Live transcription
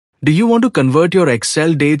Do you want to convert your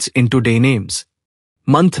Excel dates into day names,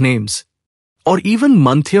 month names, or even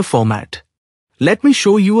month-year format? Let me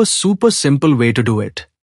show you a super simple way to do it.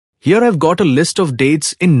 Here I've got a list of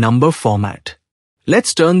dates in number format.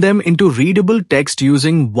 Let's turn them into readable text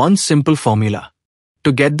using one simple formula.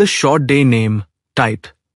 To get the short day name, type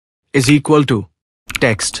is equal to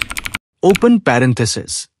text, open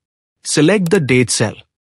parenthesis, select the date cell,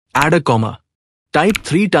 add a comma, type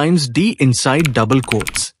 3 times D inside double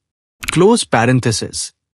quotes, close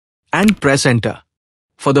parenthesis, and press enter.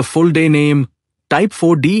 For the full day name, type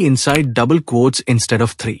 4D inside double quotes instead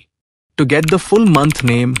of 3. To get the full month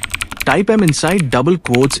name, type M inside double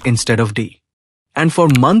quotes instead of D. And for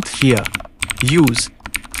month here, use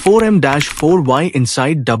 4M-4Y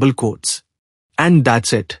inside double quotes. And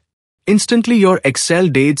that's it. Instantly your Excel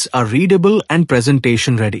dates are readable and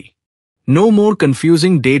presentation ready. No more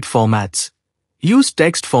confusing date formats. Use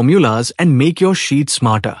text formulas and make your sheet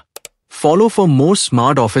smarter. Follow for more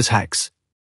smart office hacks.